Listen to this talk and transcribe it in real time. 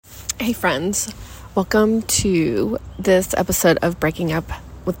Hey friends, welcome to this episode of Breaking Up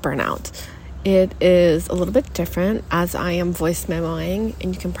with Burnout. It is a little bit different as I am voice memoing,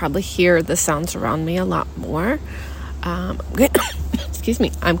 and you can probably hear the sounds around me a lot more. Excuse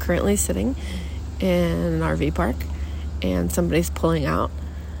me, I'm currently sitting in an RV park and somebody's pulling out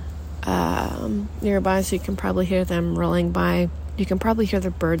nearby, so you can probably hear them rolling by. You can probably hear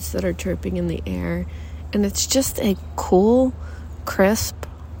the birds that are chirping in the air, and it's just a cool, crisp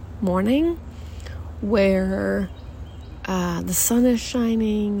morning where the sun is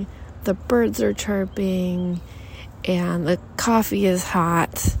shining, the birds are chirping, and the coffee is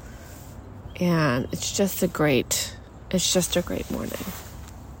hot, and it's just a great morning.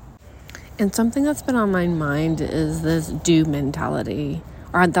 And something that's been on my mind is this do mentality,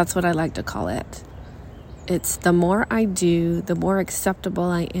 or that's what I like to call it. It's the more I do, the more acceptable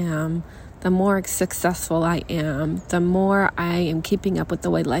I am, the more successful I am, the more I am keeping up with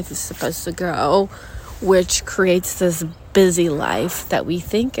the way life is supposed to go, which creates this busy life that we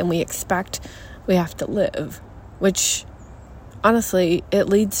think and we expect we have to live, which honestly, it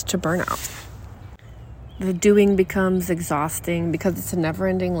leads to burnout. The doing becomes exhausting because it's a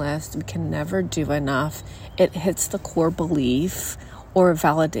never-ending list. We can never do enough. It hits the core belief or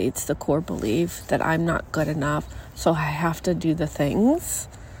validates the core belief that I'm not good enough, so I have to do the things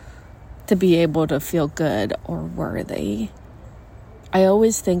to be able to feel good or worthy. I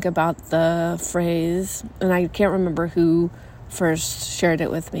always think about the phrase, and I can't remember who first shared it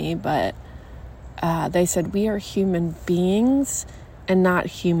with me, but they said we are human beings and not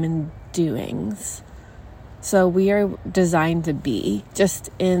human doings. So we are designed to be, just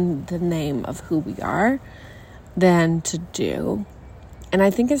in the name of who we are, than to do. And I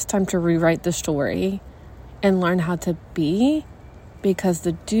think it's time to rewrite the story and learn how to be, because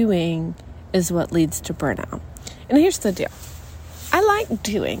the doing is what leads to burnout. And here's the deal. I like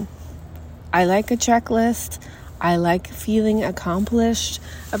doing. I like a checklist. I like feeling accomplished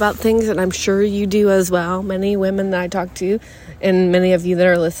about things, and I'm sure you do as well. Many women that I talk to, and many of you that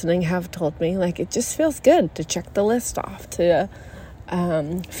are listening have told me, like, it just feels good to check the list off, to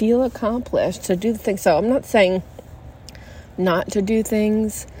feel accomplished, to do the things. So I'm not saying not to do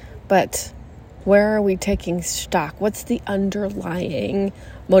things, but where are we taking stock? What's the underlying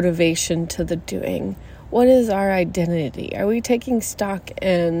motivation to the doing? What is our identity? Are we taking stock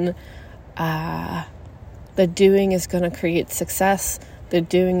in the doing is going to create success? The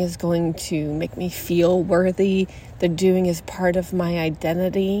doing is going to make me feel worthy? The doing is part of my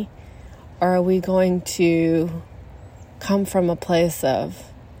identity? Or are we going to come from a place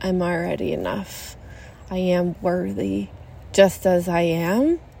of, I'm already enough. I am worthy just as I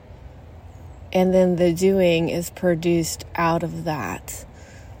am. And then the doing is produced out of that.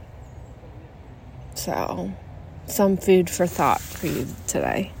 So, some food for thought for you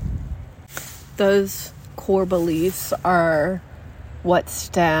today. Those core beliefs are what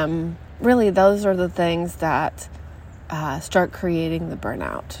those are the things that start creating the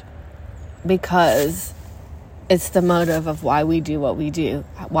burnout. Because it's the motive of why we do what we do,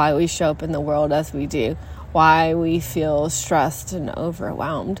 why we show up in the world as we do, why we feel stressed and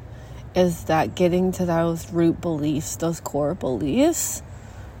overwhelmed. Is that getting to those root beliefs, those core beliefs,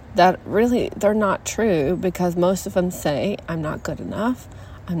 that really, they're not true, because most of them say, I'm not good enough,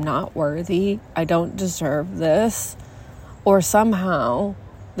 I'm not worthy, I don't deserve this, or somehow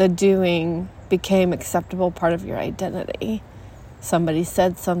the doing became acceptable part of your identity. Somebody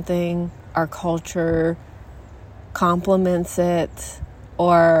said something, our culture compliments it,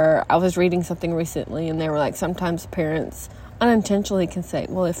 or I was reading something recently and they were like, sometimes parents unintentionally can say,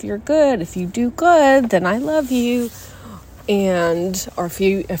 well, if you're good, if you do good, then I love you. Or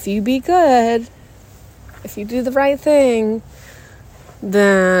if you be good, if you do the right thing,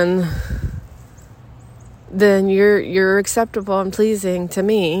 then you're acceptable and pleasing to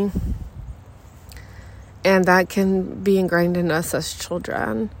me. And that can be ingrained in us as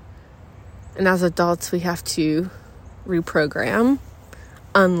children. And as adults, we have to reprogram,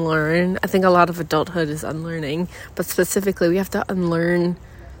 unlearn. I think a lot of adulthood is unlearning, but specifically we have to unlearn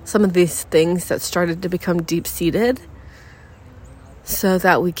some of these things that started to become deep-seated so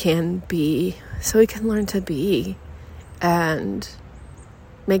that we can learn to be and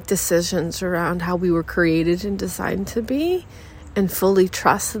make decisions around how we were created and designed to be, and fully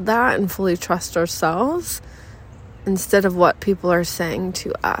trust that and fully trust ourselves instead of what people are saying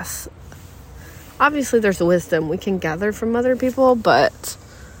to us. Obviously, there's wisdom we can gather from other people, but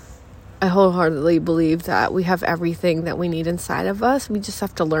I wholeheartedly believe that we have everything that we need inside of us. We just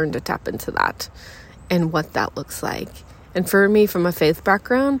have to learn to tap into that and what that looks like. And for me, from a faith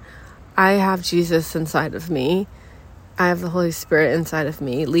background, I have Jesus inside of me, I have the Holy Spirit inside of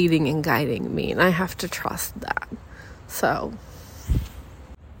me leading and guiding me, and I have to trust that. So,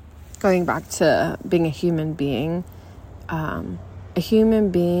 going back to being a human being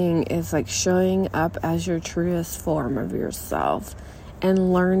is like showing up as your truest form of yourself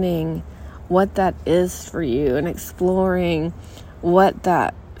and learning what that is for you and exploring what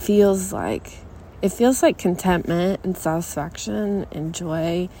that feels like. It feels like contentment and satisfaction and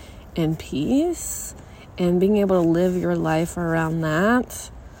joy and peace, and being able to live your life around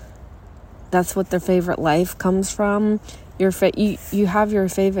that. That's what their favorite life comes from. You have your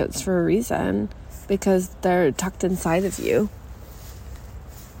favorites for a reason, because they're tucked inside of you.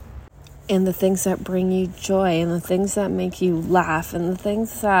 And the things that bring you joy, and the things that make you laugh, and the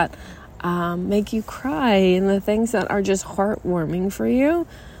things that make you cry, and the things that are just heartwarming for you,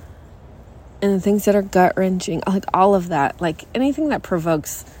 and the things that are gut-wrenching, like all of that, like anything that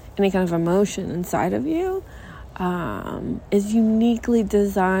provokes any kind of emotion inside of you is uniquely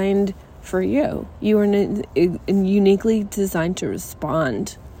designed for you. You are uniquely designed to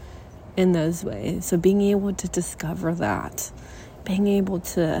respond in those ways. So being able to discover that, being able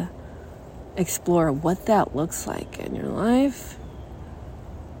to explore what that looks like in your life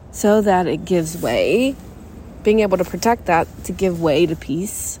so that it gives way, being able to protect that to give way to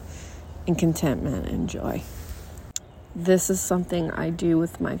peace and contentment and joy. This is something I do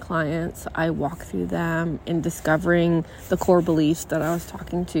with my clients. I walk through them in discovering the core beliefs that I was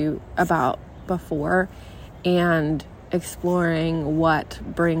talking about before, and exploring what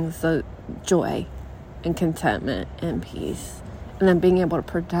brings the joy and contentment and peace, and then being able to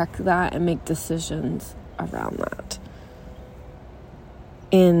protect that and make decisions around that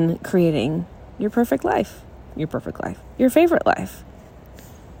in creating your perfect life, your favorite life.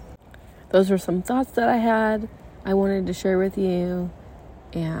 Those were some thoughts that I had. I wanted to share with you,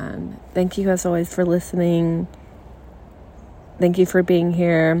 and thank you as always for listening. Thank you for being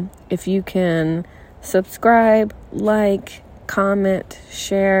here. If you can subscribe, like, comment,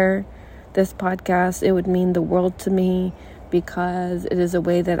 share this podcast, it would mean the world to me, because it is a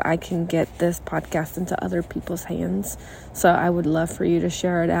way that I can get this podcast into other people's hands. So I would love for you to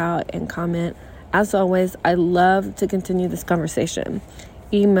share it out and comment. As always, I love to continue this conversation.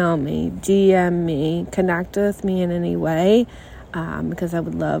 Email me, DM me, connect with me in any way, because I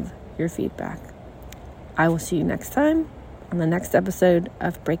would love your feedback. I will see you next time on the next episode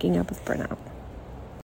of Breaking Up with Burnout.